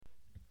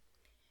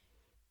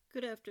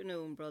Good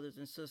afternoon, brothers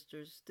and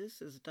sisters.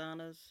 This is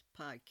Donna's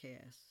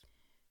podcast.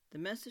 The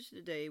message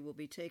today will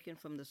be taken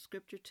from the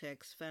scripture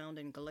text found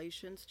in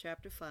Galatians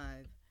chapter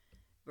 5,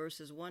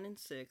 verses 1 and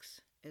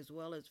 6, as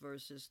well as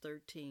verses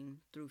 13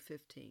 through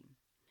 15.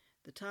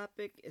 The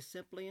topic is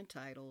simply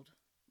entitled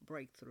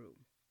Breakthrough.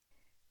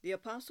 The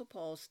Apostle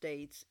Paul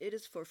states, "It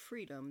is for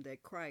freedom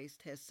that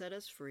Christ has set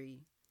us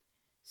free.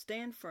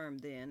 Stand firm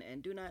then,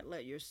 and do not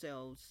let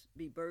yourselves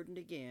be burdened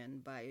again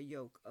by a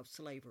yoke of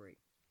slavery."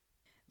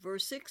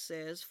 Verse 6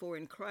 says, "For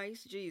in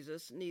Christ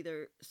Jesus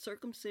neither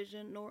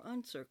circumcision nor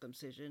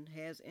uncircumcision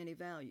has any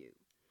value.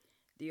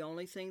 The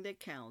only thing that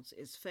counts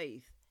is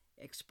faith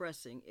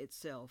expressing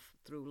itself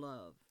through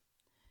love."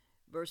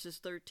 Verses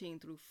 13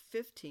 through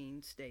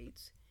 15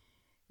 states,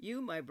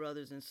 "You, my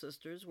brothers and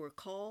sisters, were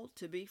called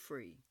to be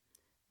free,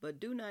 but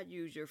do not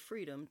use your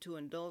freedom to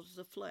indulge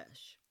the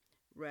flesh.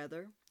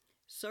 Rather,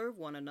 serve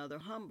one another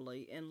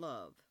humbly in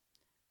love.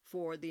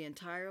 For the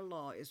entire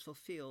law is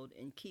fulfilled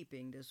in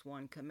keeping this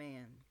one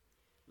command: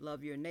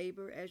 love your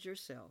neighbor as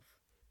yourself.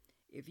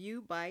 If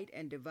you bite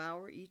and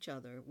devour each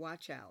other,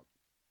 watch out,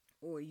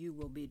 or you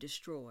will be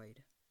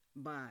destroyed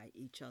by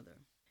each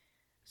other."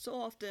 So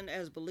often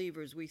as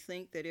believers, we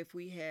think that if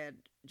we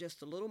had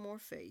just a little more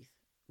faith,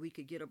 we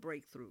could get a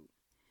breakthrough.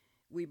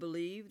 We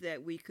believe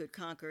that we could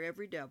conquer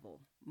every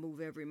devil,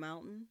 move every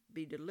mountain,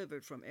 be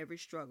delivered from every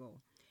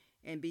struggle,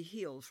 and be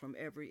healed from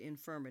every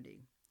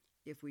infirmity,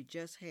 if we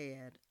just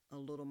had a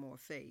little more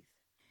faith.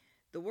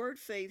 The word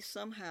faith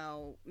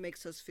somehow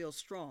makes us feel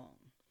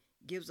strong,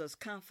 gives us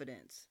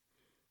confidence,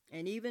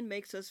 and even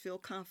makes us feel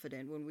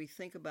confident when we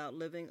think about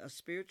living a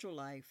spiritual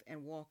life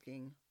and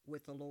walking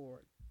with the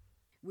Lord.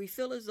 We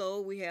feel as though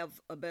we have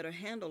a better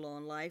handle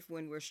on life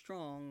when we're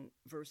strong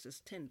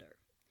versus tender.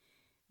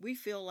 We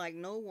feel like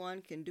no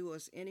one can do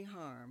us any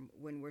harm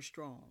when we're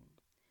strong.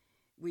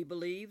 We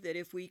believe that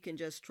if we can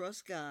just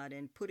trust God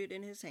and put it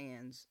in His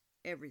hands,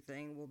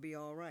 everything will be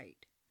all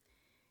right.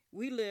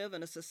 We live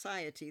in a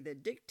society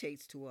that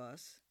dictates to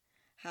us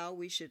how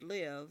we should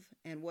live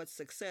and what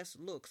success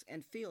looks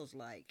and feels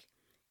like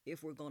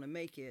if we're going to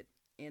make it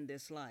in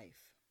this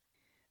life.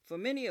 For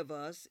many of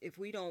us, if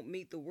we don't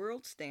meet the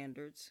world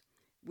standards,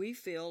 we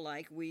feel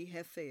like we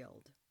have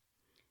failed.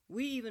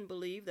 We even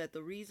believe that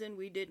the reason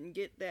we didn't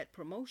get that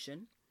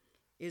promotion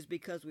is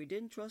because we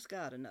didn't trust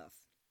God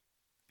enough.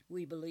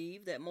 We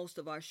believe that most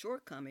of our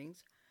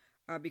shortcomings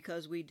are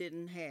because we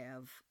didn't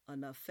have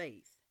enough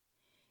faith.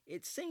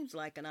 It seems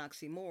like an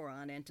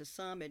oxymoron, and to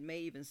some it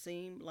may even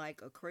seem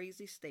like a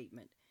crazy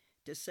statement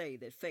to say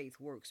that faith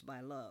works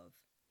by love,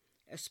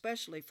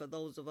 especially for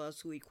those of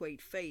us who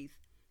equate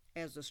faith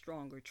as a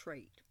stronger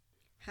trait.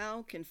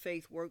 How can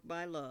faith work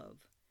by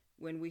love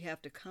when we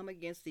have to come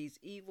against these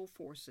evil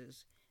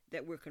forces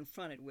that we're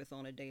confronted with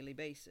on a daily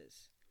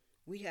basis?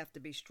 We have to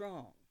be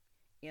strong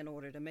in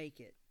order to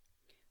make it.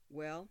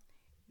 Well,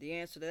 the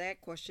answer to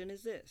that question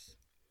is this: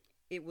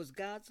 it was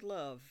God's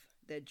love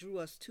that drew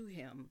us to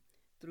Him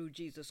through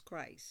Jesus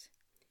Christ.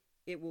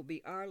 It will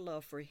be our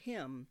love for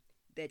Him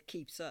that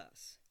keeps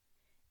us.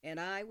 And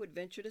I would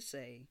venture to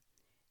say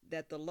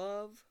that the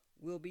love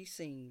will be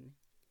seen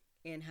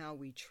in how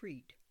we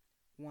treat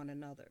one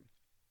another.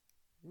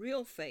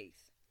 Real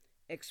faith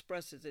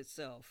expresses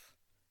itself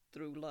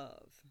through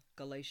love.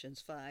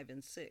 Galatians 5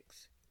 and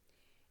 6.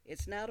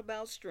 It's not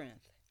about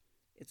strength.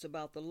 It's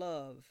about the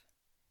love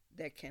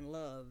that can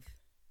love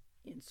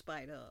in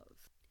spite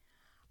of.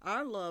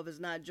 Our love is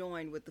not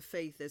joined with the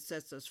faith that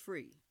sets us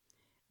free,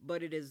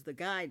 but it is the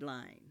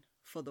guideline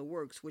for the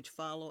works which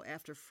follow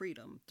after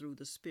freedom through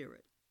the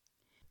Spirit.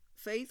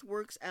 Faith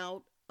works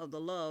out of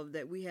the love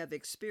that we have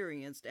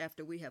experienced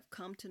after we have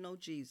come to know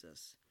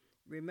Jesus.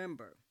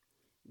 Remember,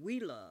 we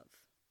love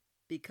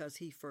because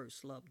He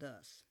first loved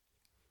us.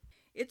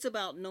 It's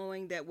about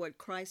knowing that what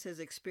Christ has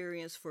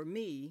experienced for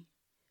me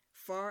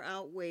far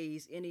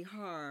outweighs any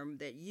harm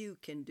that you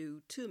can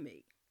do to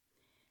me.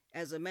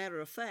 As a matter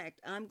of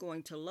fact, I'm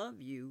going to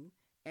love you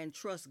and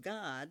trust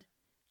God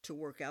to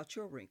work out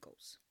your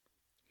wrinkles.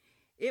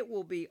 It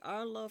will be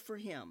our love for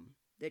Him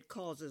that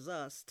causes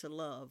us to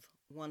love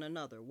one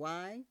another.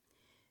 Why?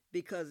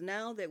 Because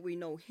now that we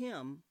know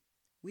Him,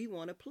 we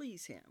want to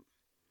please Him.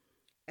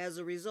 As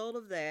a result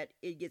of that,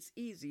 it gets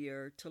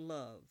easier to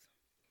love.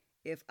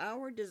 If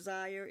our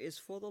desire is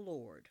for the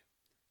Lord,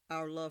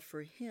 our love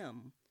for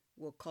Him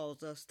will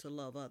cause us to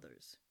love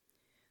others.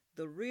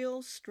 The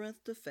real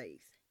strength to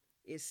faith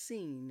is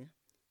seen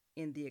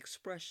in the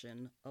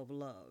expression of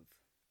love.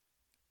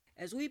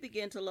 As we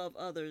begin to love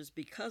others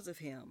because of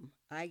Him,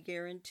 I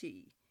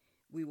guarantee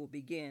we will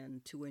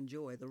begin to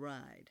enjoy the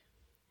ride.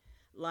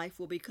 Life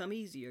will become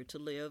easier to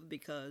live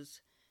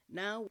because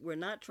now we're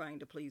not trying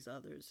to please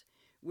others.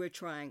 We're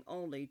trying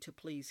only to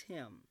please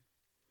Him.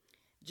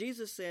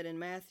 Jesus said in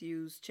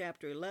Matthew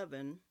chapter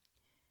 11,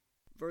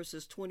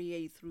 verses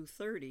 28 through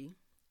 30,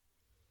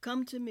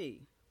 "Come to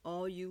me,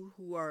 all you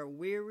who are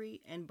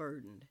weary and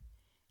burdened,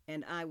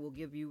 and I will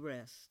give you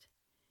rest.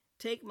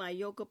 Take my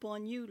yoke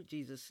upon you,"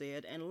 Jesus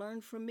said, "and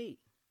learn from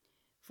me,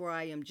 for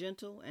I am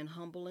gentle and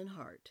humble in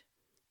heart,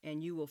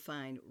 and you will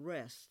find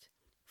rest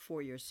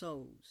for your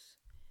souls.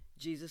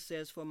 Jesus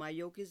says, "For my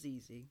yoke is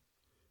easy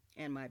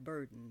and my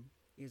burden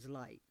is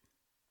light."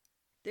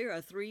 There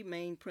are three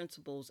main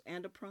principles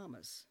and a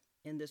promise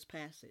in this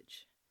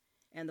passage.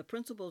 And the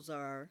principles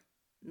are,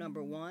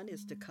 number one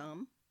is to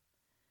come,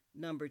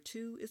 number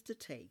two is to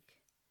take,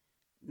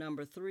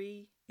 number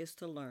three is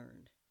to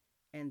learn,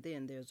 and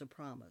then there's a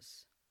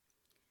promise.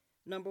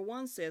 Number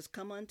one says,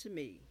 "Come unto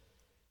me,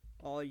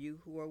 all you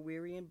who are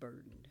weary and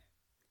burdened,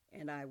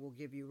 and I will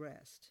give you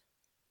rest."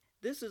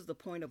 This is the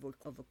point of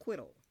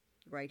acquittal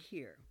right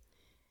here.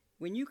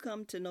 When you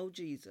come to know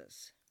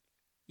Jesus,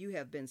 you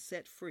have been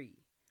set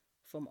free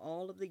from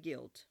all of the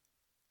guilt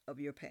of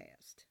your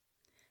past.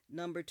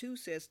 Number two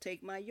says,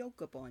 "Take my yoke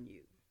upon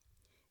you."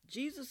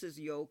 Jesus'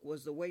 yoke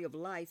was the way of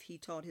life he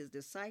taught his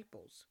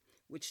disciples,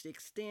 which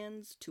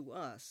extends to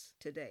us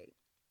today.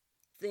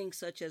 Things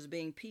such as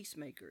being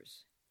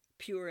peacemakers,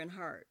 pure in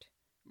heart,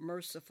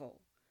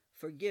 merciful,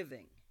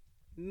 forgiving,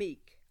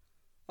 meek.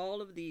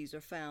 All of these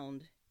are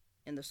found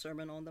in the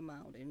Sermon on the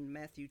Mount in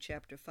Matthew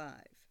chapter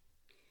 5.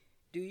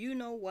 Do you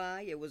know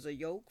why it was a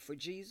yoke for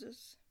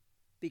Jesus?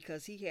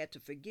 Because he had to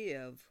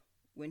forgive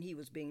when he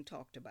was being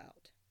talked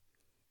about.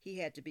 He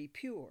had to be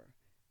pure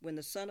when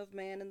the Son of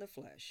Man in the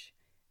flesh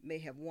may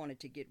have wanted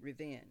to get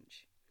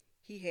revenge.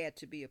 He had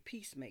to be a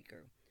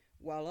peacemaker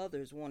while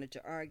others wanted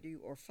to argue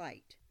or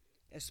fight,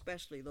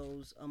 especially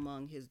those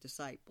among his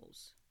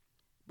disciples.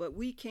 But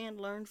we can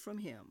learn from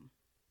him,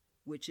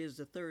 which is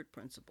the third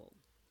principle.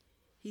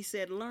 He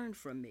said, "Learn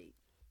from me,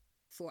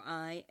 for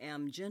I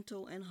am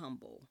gentle and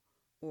humble,"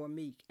 or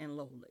meek and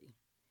lowly.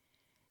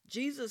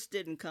 Jesus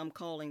didn't come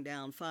calling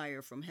down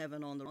fire from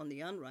heaven on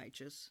the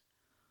unrighteous,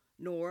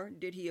 nor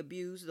did he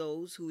abuse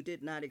those who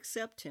did not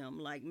accept him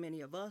like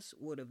many of us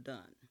would have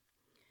done.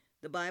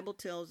 The Bible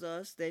tells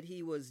us that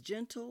he was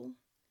gentle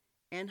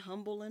and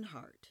humble in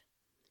heart,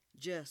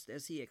 just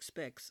as he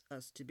expects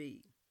us to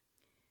be.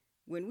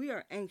 When we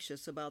are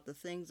anxious about the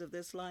things of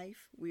this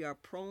life, we are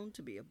prone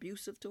to be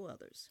abusive to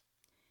others.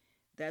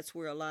 That's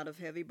where a lot of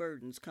heavy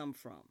burdens come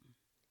from.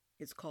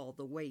 It's called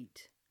the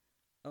weight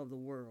of the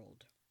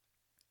world.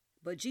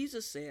 But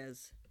Jesus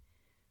says,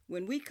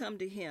 when we come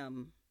to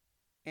him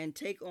and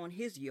take on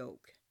his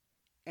yoke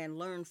and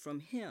learn from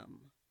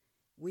him,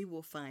 we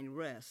will find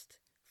rest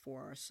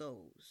for our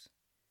souls.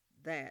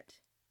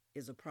 That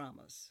is a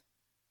promise.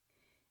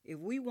 If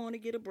we want to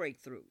get a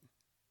breakthrough,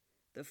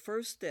 the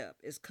first step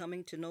is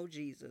coming to know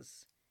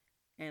Jesus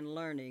and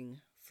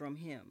learning from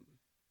him.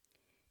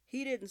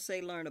 He didn't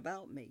say learn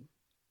about me.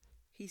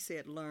 He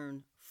said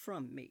learn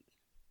from me.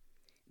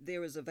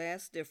 There is a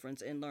vast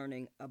difference in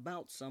learning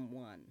about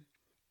someone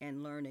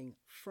and learning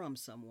from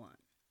someone.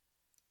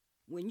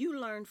 When you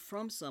learn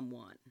from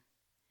someone,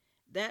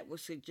 that would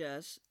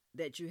suggest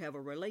that you have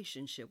a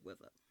relationship with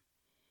them.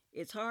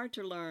 It's hard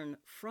to learn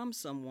from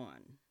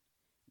someone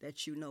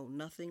that you know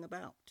nothing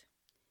about.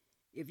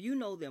 If you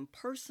know them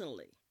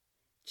personally,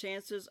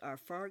 chances are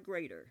far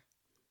greater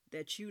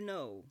that you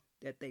know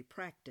that they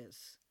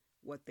practice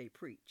what they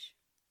preach.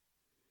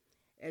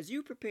 As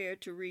you prepare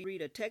to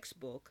read a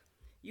textbook,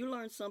 you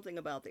learn something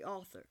about the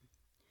author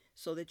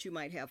so that you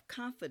might have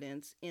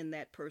confidence in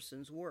that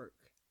person's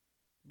work,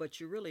 but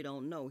you really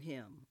don't know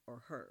him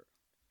or her.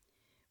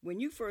 When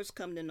you first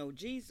come to know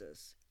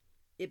Jesus,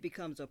 it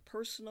becomes a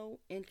personal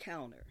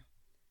encounter,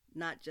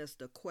 not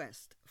just a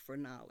quest for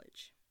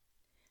knowledge.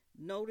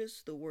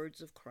 Notice the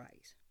words of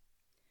Christ.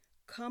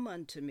 "Come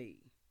unto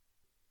me,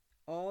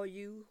 all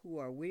you who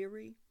are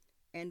weary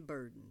and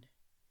burdened,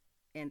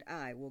 and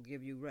I will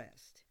give you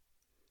rest."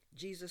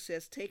 Jesus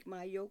says, "Take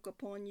my yoke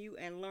upon you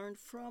and learn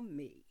from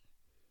me,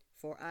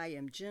 for I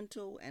am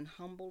gentle and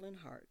humble in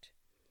heart,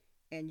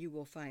 and you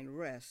will find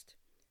rest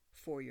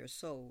for your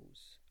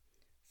souls.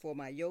 For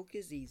my yoke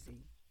is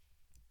easy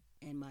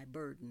and my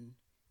burden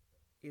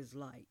is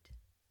light."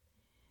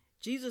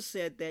 Jesus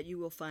said that you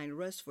will find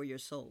rest for your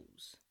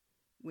souls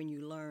when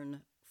you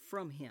learn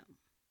from him.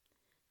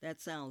 That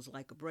sounds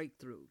like a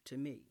breakthrough to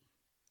me.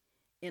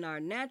 In our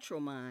natural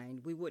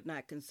mind, we would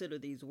not consider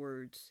these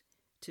words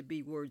to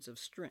be words of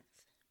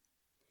strength.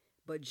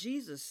 But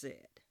Jesus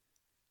said,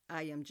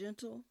 "I am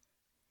gentle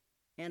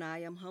and I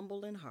am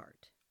humble in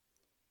heart."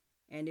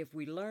 And if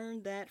we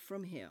learn that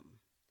from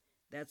him,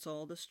 that's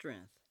all the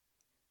strength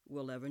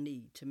we'll ever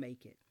need to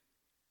make it.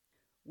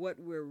 What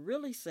we're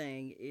really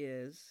saying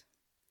is,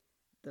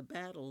 the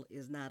battle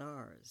is not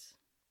ours.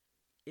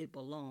 It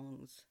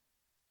belongs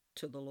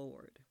to the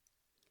Lord.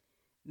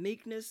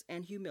 Meekness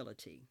and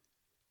humility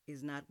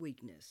is not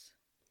weakness.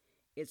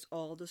 It's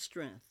all the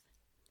strength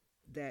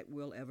that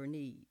we'll ever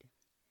need.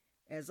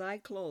 As I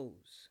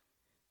close,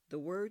 the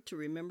word to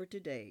remember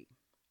today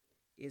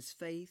is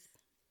faith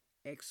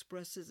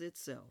expresses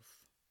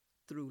itself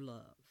through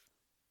love.